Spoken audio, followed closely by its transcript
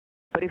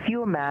But if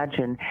you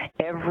imagine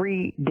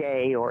every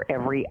day or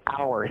every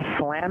hour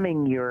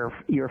slamming your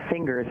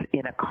fingers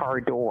in a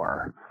car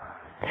door,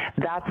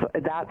 that's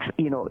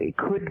it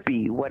could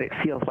be what it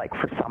feels like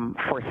for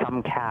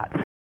some cats.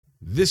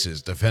 This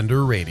is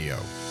Defender Radio.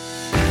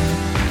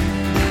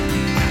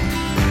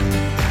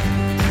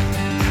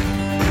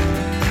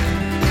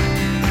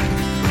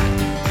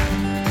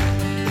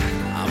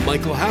 I'm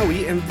Michael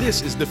Howie, and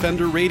this is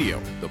Defender Radio,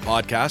 the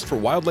podcast for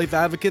wildlife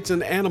advocates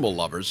and animal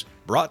lovers,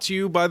 brought to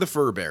you by the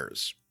Fur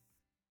Bears.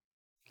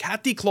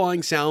 Cat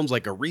declawing sounds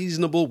like a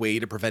reasonable way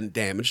to prevent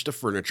damage to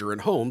furniture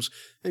and homes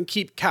and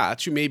keep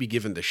cats who may be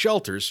given to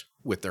shelters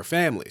with their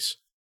families.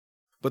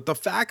 But the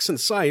facts and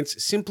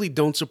science simply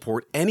don't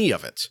support any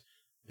of it,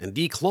 and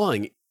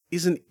declawing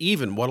isn't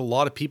even what a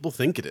lot of people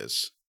think it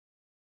is.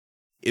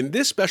 In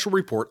this special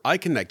report, I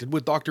connected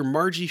with Dr.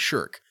 Margie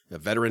Shirk, a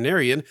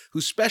veterinarian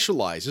who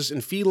specializes in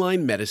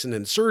feline medicine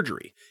and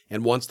surgery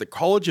and wants the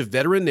College of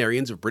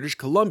Veterinarians of British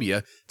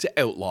Columbia to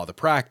outlaw the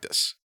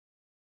practice.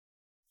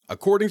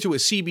 According to a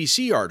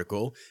CBC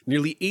article,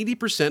 nearly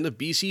 80% of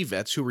BC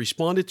vets who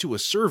responded to a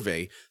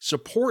survey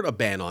support a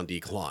ban on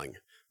declawing,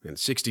 and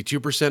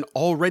 62%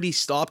 already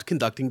stopped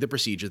conducting the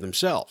procedure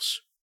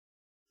themselves.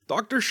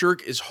 Dr.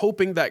 Shirk is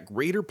hoping that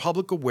greater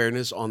public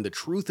awareness on the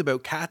truth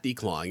about cat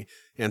declawing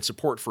and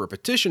support for a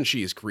petition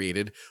she has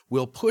created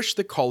will push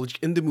the college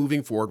into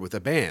moving forward with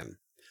a ban,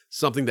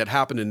 something that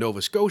happened in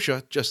Nova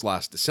Scotia just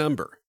last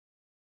December.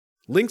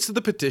 Links to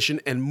the petition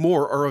and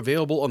more are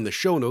available on the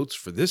show notes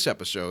for this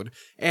episode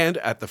and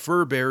at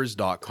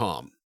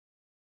thefurbears.com.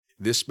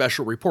 This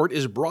special report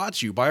is brought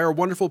to you by our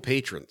wonderful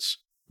patrons.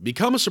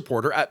 Become a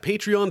supporter at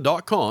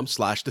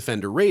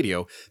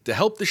patreon.com/defenderradio to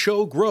help the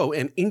show grow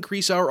and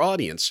increase our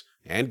audience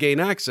and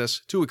gain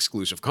access to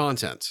exclusive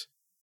content.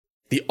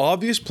 The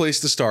obvious place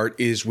to start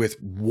is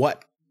with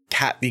what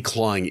cat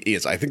declawing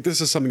is. I think this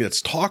is something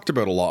that's talked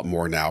about a lot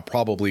more now,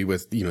 probably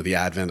with, the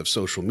advent of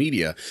social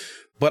media,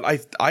 but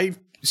I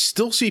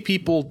still see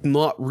people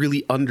not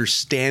really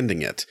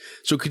understanding it.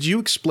 So could you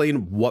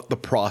explain what the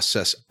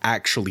process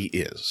actually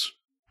is?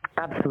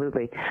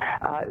 Absolutely.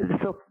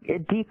 So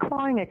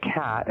declawing a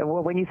cat,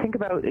 well, when you think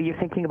about, you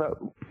think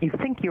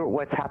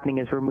what's happening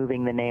is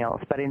removing the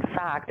nails, but in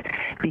fact,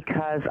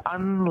 because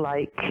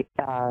unlike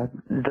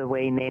the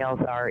way nails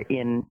are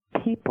in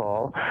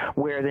people,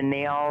 where the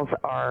nails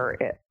are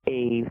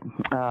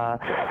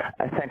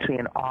essentially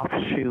an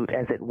offshoot,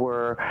 as it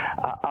were,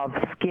 of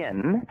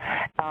skin,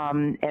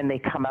 and they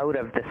come out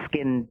of the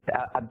skin,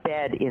 a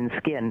bed in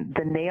skin.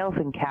 The nails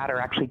in cat are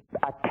actually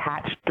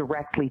attached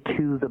directly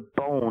to the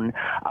bone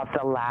of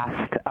the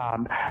last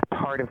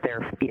part of their,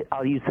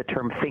 I'll use the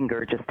term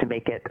finger just to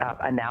make it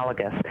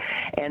analogous.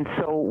 And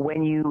so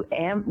when you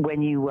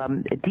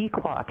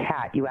declaw a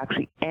cat, you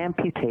actually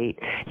amputate.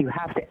 You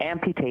have to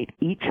amputate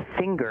each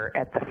finger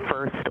at the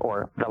first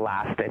or the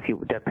last,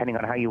 depending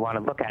on how you want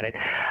to look at it,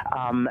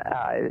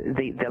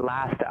 the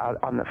last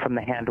from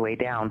the hand way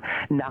down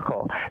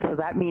knuckle. So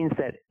that means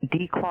that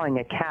declawing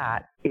a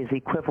cat is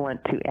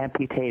equivalent to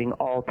amputating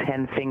all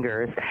 10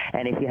 fingers,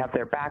 and if you have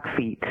their back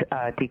feet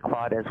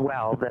declawed as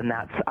well, then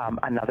that's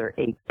another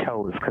 8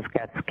 toes, because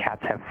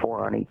cats have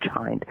 4 on each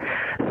hind.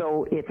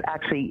 So it's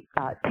actually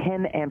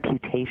 10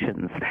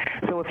 amputations.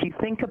 So if you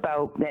think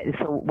about that,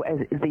 so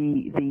as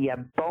the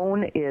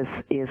bone is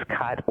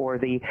cut, or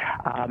the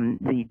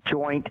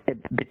joint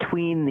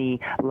between the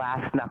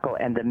last knuckle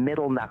and the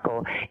middle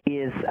knuckle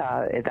is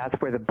that's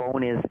where the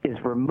bone is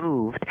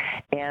removed,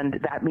 and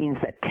that means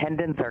that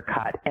tendons are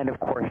cut, and of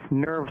course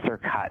nerves are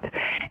cut.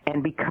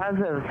 And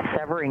because of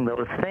severing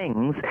those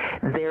things,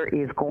 there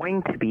is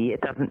going to be,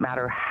 it doesn't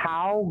matter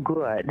how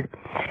good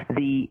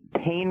the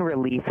pain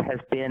relief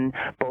has been,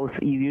 both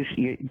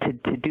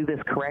to do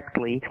this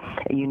correctly,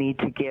 you need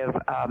to give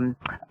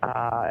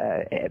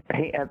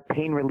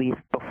pain relief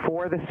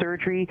before the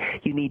surgery,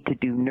 you need to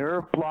do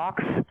nerve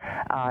blocks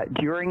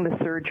during the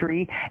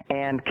surgery,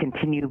 and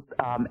continue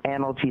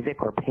analgesic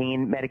or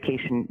pain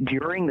medication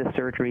during the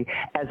surgery,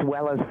 as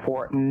well as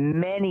for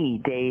many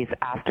days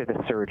after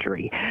the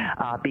surgery,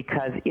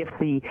 because if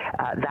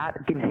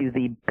that gives you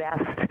the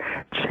best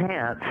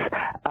chance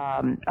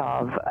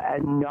of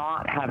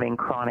not having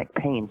chronic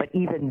pain. But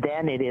even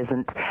then, it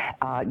isn't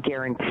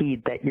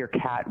guaranteed that your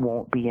cat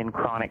won't be in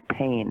chronic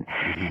pain.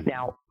 Mm-hmm.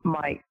 Now,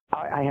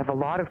 I have a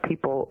lot of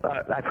people,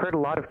 I've heard a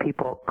lot of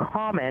people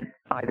comment,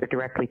 either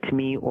directly to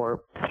me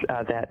or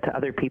that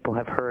other people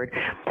have heard,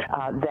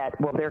 that,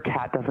 well, their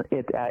cat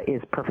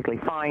is perfectly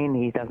fine,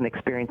 he doesn't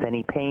experience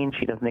any pain,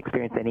 she doesn't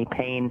experience any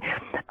pain,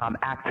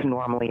 acts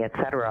normally,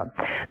 etc.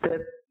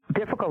 The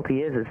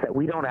difficulty is that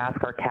we don't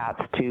ask our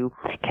cats to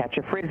catch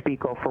a frisbee,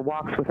 go for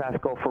walks with us,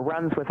 go for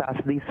runs with us,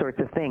 these sorts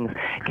of things.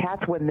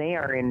 Cats, when they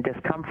are in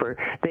discomfort,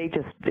 they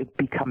just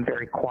become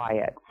very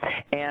quiet.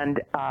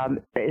 And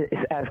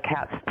as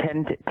cats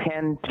tend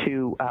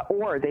to,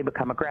 or they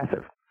become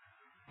aggressive.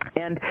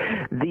 And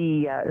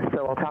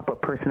so I'll talk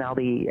about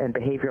personality and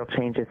behavioral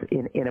changes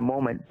in a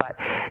moment, but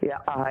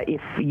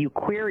if you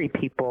query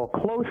people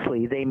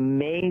closely, they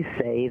may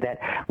say that,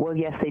 well,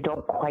 yes, they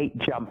don't quite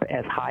jump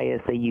as high as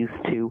they used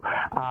to,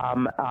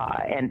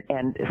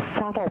 and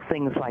subtle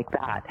things like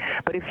that.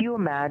 But if you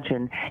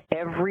imagine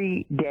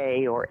every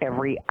day or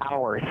every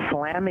hour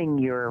slamming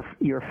your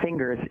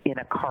fingers in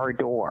a car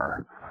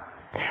door,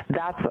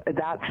 that's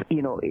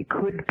it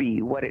could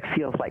be what it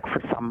feels like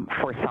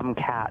for some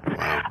cats.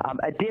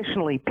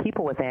 Additionally,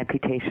 people with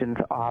amputations,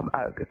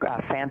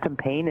 phantom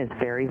pain is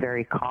very,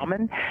 very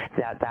common.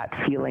 That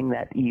feeling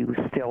that you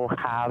still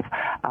have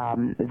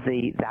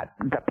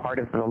the part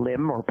of the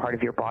limb or part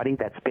of your body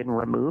that's been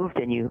removed,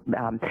 and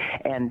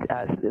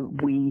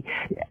we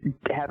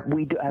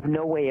have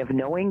no way of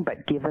knowing.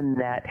 But given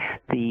that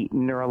the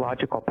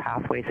neurological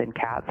pathways in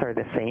cats are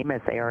the same as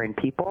they are in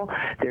people,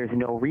 there's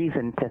no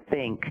reason to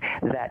think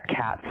that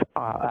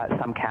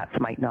some cats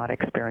might not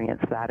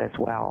experience that as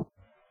well.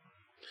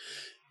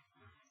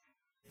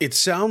 It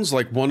sounds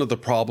like one of the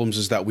problems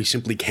is that we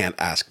simply can't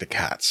ask the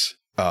cats.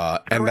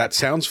 And that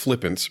sounds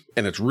flippant,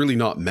 and it's really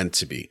not meant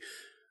to be.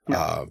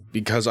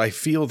 Because I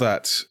feel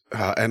that,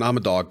 and I'm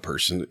a dog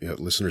person,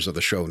 listeners of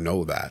the show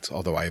know that,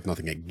 although I have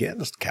nothing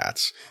against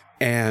cats.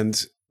 And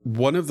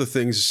one of the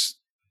things,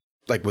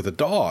 like with a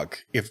dog,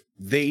 if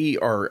they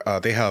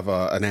have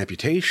an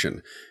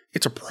amputation,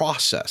 it's a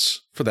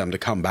process for them to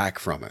come back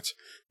from it.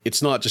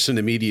 It's not just an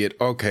immediate,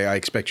 okay, I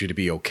expect you to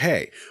be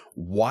okay.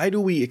 Why do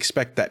we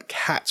expect that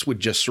cats would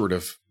just sort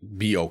of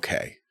be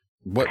okay?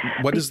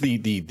 What is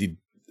the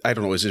I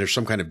don't know, is there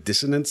some kind of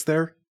dissonance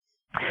there?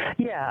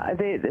 Yeah,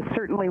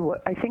 certainly.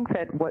 I think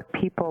that what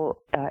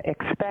people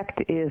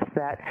expect is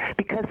that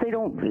because they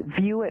don't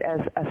view it as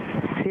a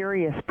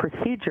serious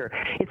procedure,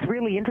 it's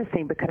really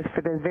interesting because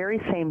for the very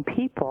same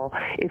people,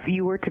 if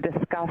you were to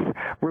discuss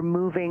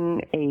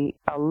removing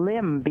a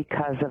limb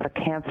because of a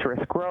cancerous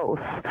growth,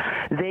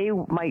 they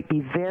might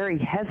be very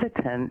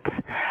hesitant.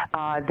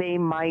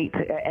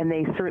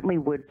 They certainly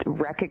would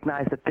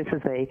recognize that this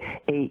is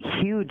a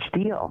huge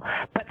deal.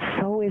 But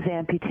so is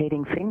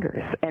amputating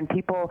fingers, and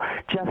people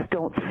just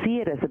don't see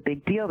it as a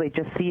big deal. They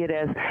just see it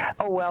as,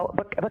 oh well,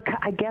 but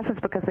I guess it's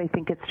because they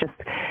think it's just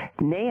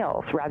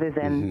nails rather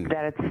than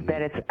that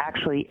it's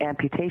actually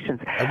amputations.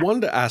 I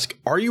wanted to ask,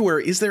 are you aware,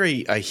 is there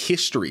a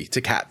history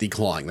to cat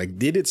declawing? Like,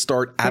 did it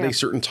start at a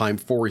certain time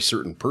for a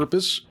certain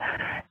purpose?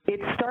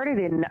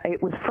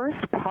 It was first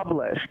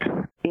published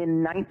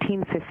in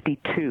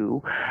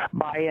 1952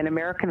 by an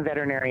American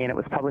veterinarian. It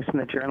was published in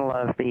the Journal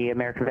of the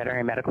American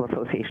Veterinary Medical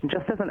Association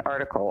just as an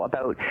article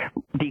about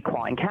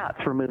declawing cats,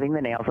 removing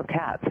the nails of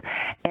cats.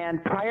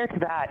 And prior to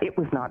that, it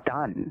was not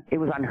done. It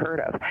was unheard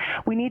of.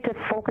 We need to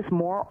focus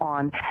more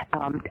on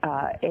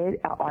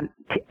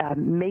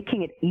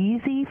making it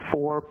easy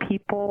for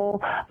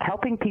people,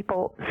 helping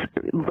people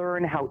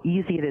learn how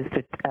easy it is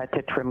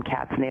to trim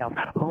cats' nails.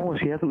 Oh,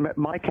 she hasn't met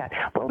my cat.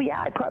 Well,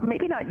 yeah,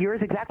 maybe not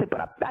yours exactly,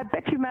 but I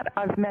bet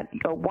I've met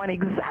one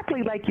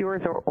exactly like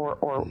yours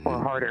or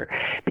harder,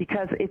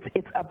 because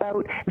it's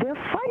about, they're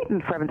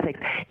frightened, for heaven's sakes.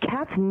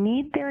 Cats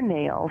need their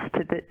nails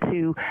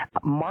to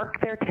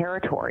mark their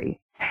territory.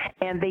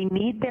 And they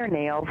need their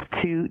nails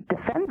to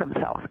defend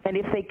themselves. And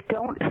if they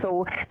don't,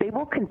 so they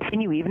will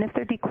continue, even if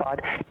they're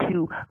declawed,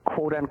 to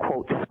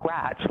quote-unquote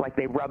scratch, like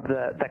they rub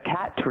the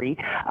cat tree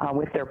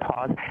with their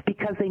paws,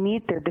 because they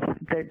need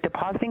they're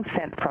depositing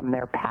scent from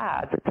their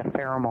pads. It's a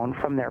pheromone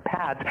from their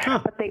pads.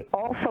 But they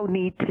also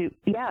need to,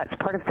 it's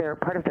part of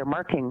their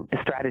marking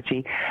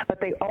strategy. But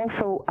they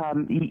also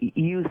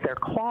use their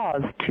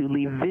claws to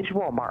leave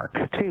visual marks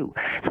too.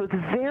 So it's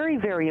very,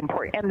 very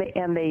important. And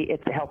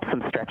it helps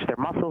them stretch their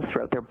muscles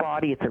throughout their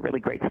body. It's a really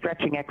great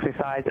stretching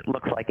exercise. It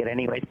looks like it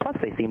anyways. Plus,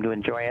 they seem to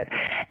enjoy it,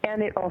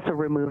 and it also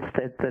removes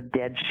the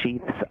dead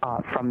sheaths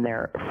from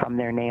their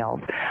nails.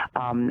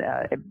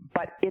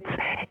 But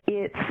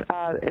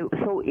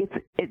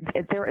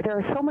there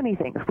are so many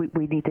things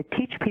we need to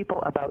teach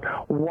people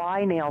about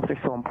why nails are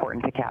so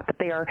important to cats. That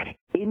they are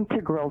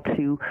integral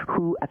to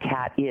who a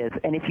cat is,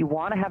 and if you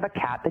want to have a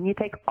cat, then you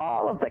take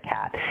all of the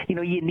cat.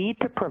 You need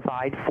to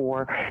provide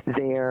for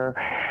their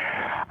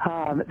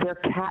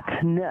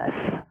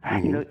catness.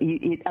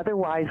 You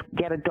otherwise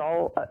get a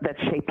doll that's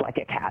shaped like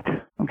a cat.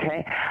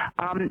 Okay.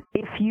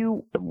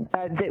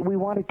 We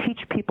want to teach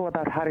people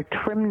about how to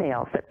trim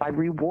nails. That by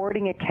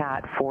rewarding a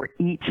cat for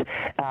each,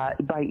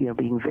 by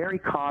being very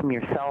calm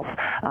yourself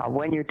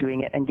when you're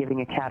doing it, and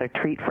giving a cat a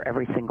treat for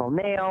every single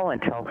nail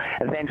until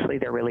eventually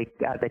they're really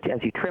as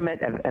you trim it.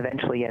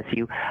 Eventually, as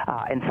you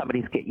and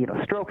somebody's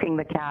stroking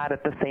the cat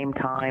at the same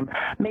time,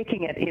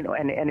 making it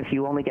and if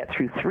you only get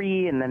through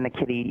 3 and then the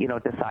kitty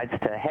decides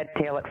to head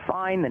tail it,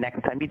 fine. The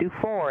next time you do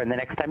 4, and the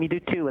next time you do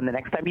 2, and the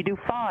next time you do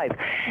 5,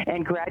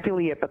 and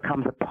gradually it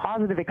becomes a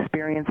positive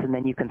experience, and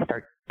then you can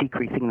start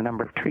decreasing the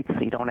number of treats so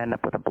you don't end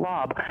up with a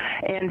blob,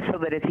 and so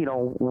that it's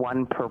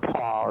 1 per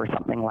paw or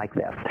something like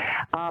this.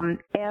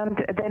 And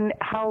then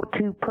how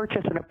to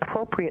purchase an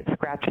appropriate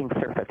scratching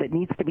surface. It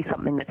needs to be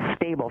something that's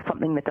stable,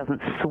 something that doesn't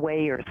doesn't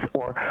sway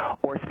or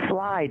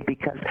slide,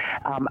 because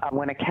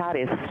when a cat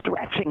is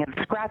stretching and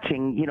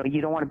scratching, they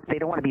don't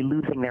want to be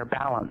losing their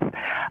balance.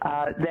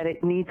 That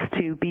it needs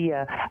to be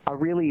a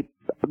really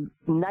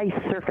nice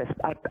surface.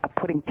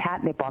 Putting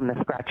catnip on the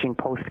scratching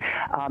post,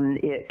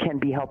 it can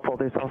be helpful.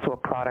 There's also a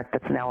product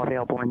that's now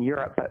available in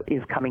Europe but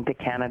is coming to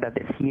Canada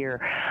this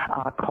year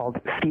called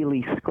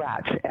Feli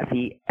Scratch,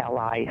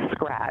 Feli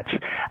Scratch.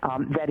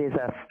 That is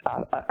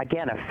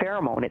again a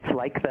pheromone. It's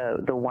like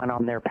the one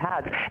on their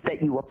pads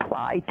that you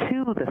apply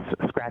to the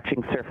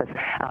scratching surface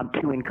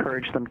to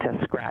encourage them to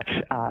scratch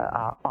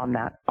on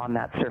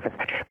that surface.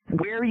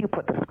 Where you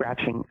put the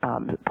scratching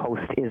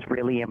post is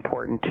really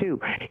important too.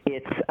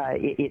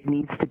 It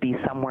needs to be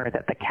somewhere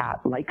that the cat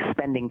likes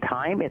spending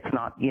time. It's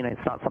not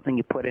something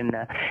you put in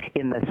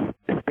the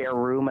spare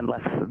room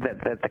unless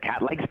the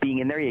cat likes being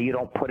in there. You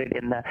don't put it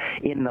in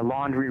the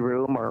laundry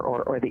room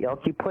or the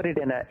ilk. You put it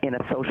in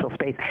a social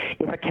space.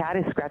 If a cat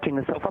is scratching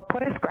the sofa,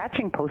 put a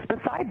scratching post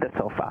beside the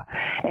sofa,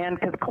 and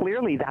because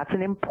clearly that's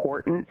an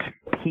important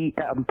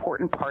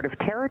part of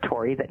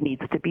territory that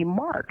needs to be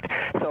marked.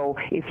 So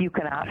if you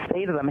can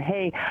say to them,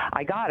 hey,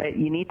 I got it,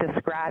 you need to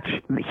scratch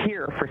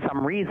here for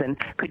some reason,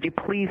 could you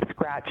please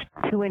scratch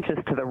 2 inches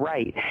to the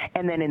right?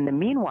 And then in the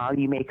meanwhile,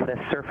 you make the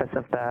surface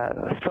of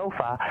the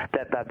sofa,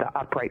 the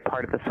upright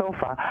part of the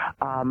sofa,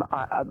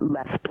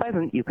 less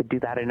pleasant. You could do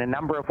that in a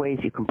number of ways.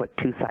 You can put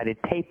two-sided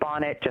tape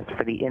on it just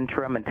for the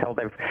interim until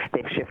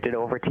they've shifted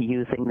over to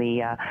using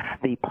the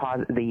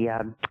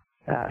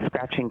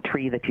scratching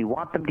tree that you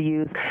want them to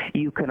use.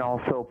 You can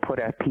also put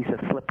a piece of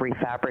slippery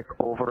fabric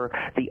over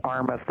the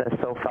arm of the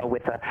sofa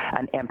with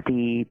an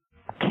empty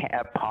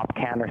pop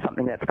can or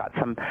something that's got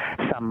some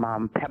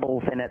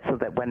pebbles in it, so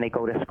that when they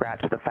go to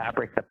scratch the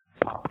fabric, the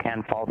pop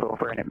can falls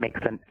over and it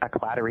makes a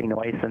clattery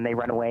noise and they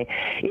run away.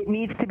 It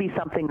needs to be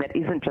something that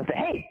isn't just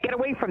hey, get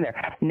away from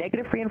there.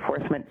 Negative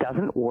reinforcement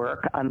doesn't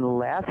work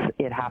unless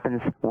it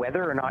happens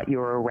whether or not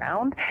you're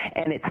around,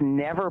 and it's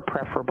never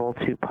preferable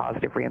to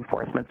positive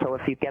reinforcement. So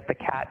if you get the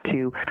cat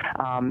to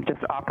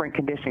just operant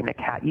conditioning, the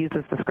cat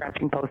uses the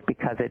scratching post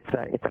because it's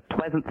a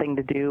pleasant thing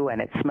to do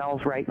and it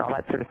smells right and all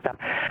that sort of stuff.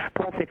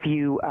 Plus, if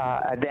you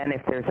then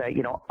if there's a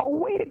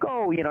way to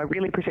go, I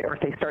really appreciate it. Or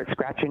if they start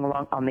scratching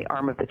along on the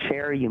arm of the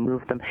chair, you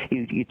move them,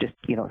 you just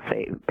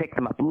say pick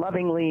them up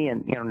lovingly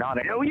and not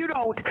a no you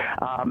don't.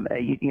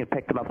 You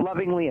pick them up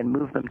lovingly and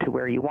move them to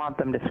where you want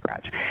them to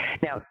scratch.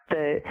 Now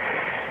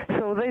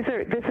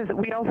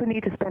we also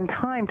need to spend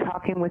time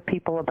talking with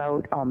people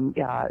about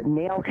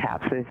nail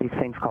caps. There's these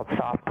things called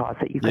soft paws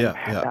that you can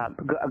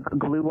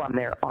glue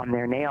on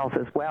their nails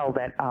as well.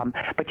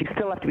 But you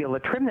still have to be able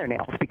to trim their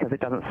nails because it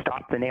doesn't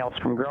stop the nails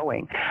from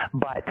growing.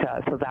 But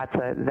so that's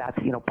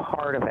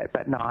part of it,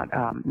 but not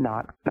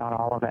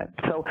all of it.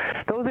 So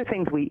those are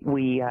things we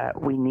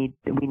need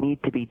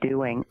to be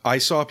doing. I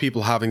saw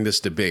people having this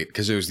debate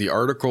because it was the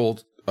article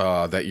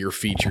that you're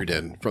featured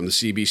in from the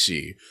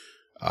CBC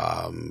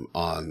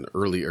on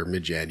early or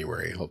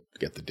mid-January. I'll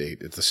get the date.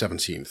 It's the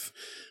 17th.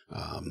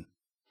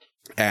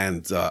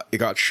 And it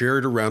got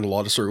shared around a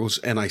lot of circles,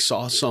 and I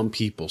saw some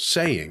people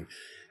saying,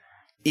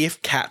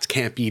 if cats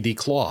can't be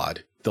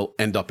declawed, they'll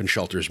end up in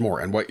shelters more.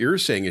 And what you're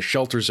saying is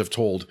shelters have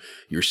told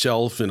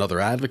yourself and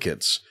other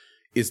advocates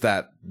is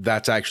that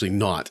that's actually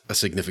not a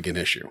significant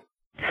issue.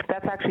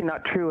 That's actually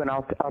not true, and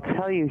I'll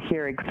tell you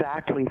here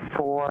exactly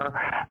for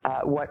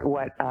what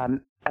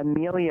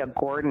Amelia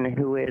Gordon,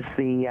 who is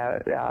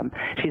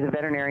she's a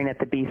veterinarian at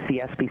the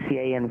BC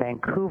SPCA in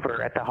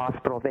Vancouver at the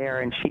hospital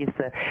there, and she's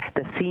the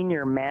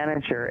senior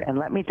manager. And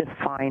let me just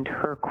find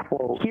her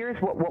quote.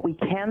 Here's what we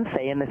can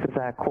say, and this is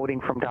quoting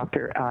from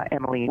Dr.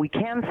 Emily. We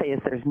can say is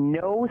there's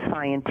no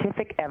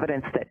scientific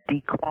evidence that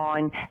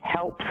declawing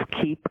helps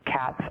keep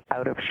cats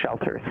out of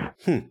shelters.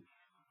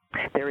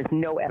 There is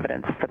no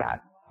evidence for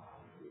that.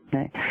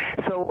 Okay.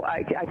 So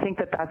I think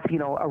that's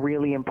a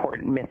really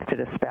important myth to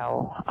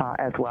dispel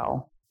as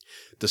well.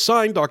 To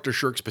sign Dr.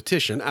 Shirk's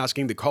petition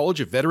asking the College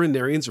of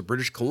Veterinarians of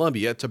British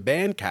Columbia to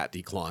ban cat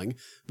declawing,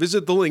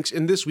 visit the links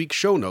in this week's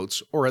show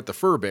notes or at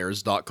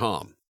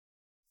thefurbears.com.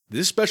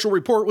 This special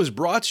report was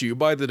brought to you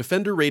by the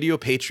Defender Radio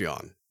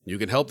Patreon. You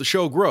can help the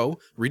show grow,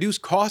 reduce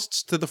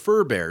costs to the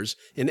Fur Bears,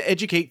 and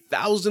educate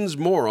thousands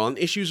more on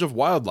issues of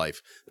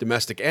wildlife,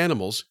 domestic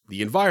animals,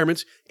 the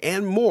environment,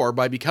 and more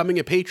by becoming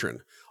a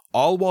patron,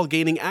 all while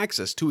gaining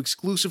access to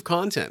exclusive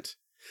content.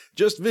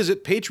 Just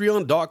visit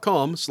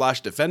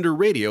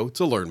patreon.com/DefenderRadio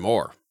to learn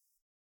more.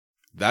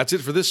 That's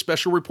it for this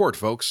special report,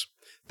 folks.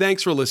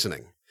 Thanks for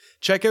listening.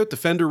 Check out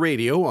Defender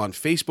Radio on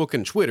Facebook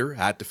and Twitter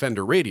at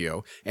Defender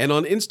Radio, and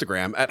on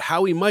Instagram at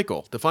Howie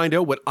Michael to find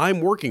out what I'm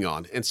working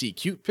on and see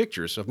cute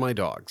pictures of my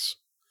dogs.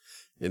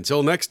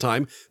 Until next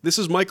time, this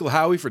is Michael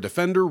Howie for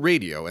Defender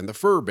Radio and the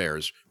Fur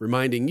Bears,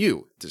 reminding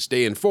you to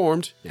stay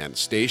informed and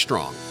stay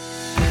strong.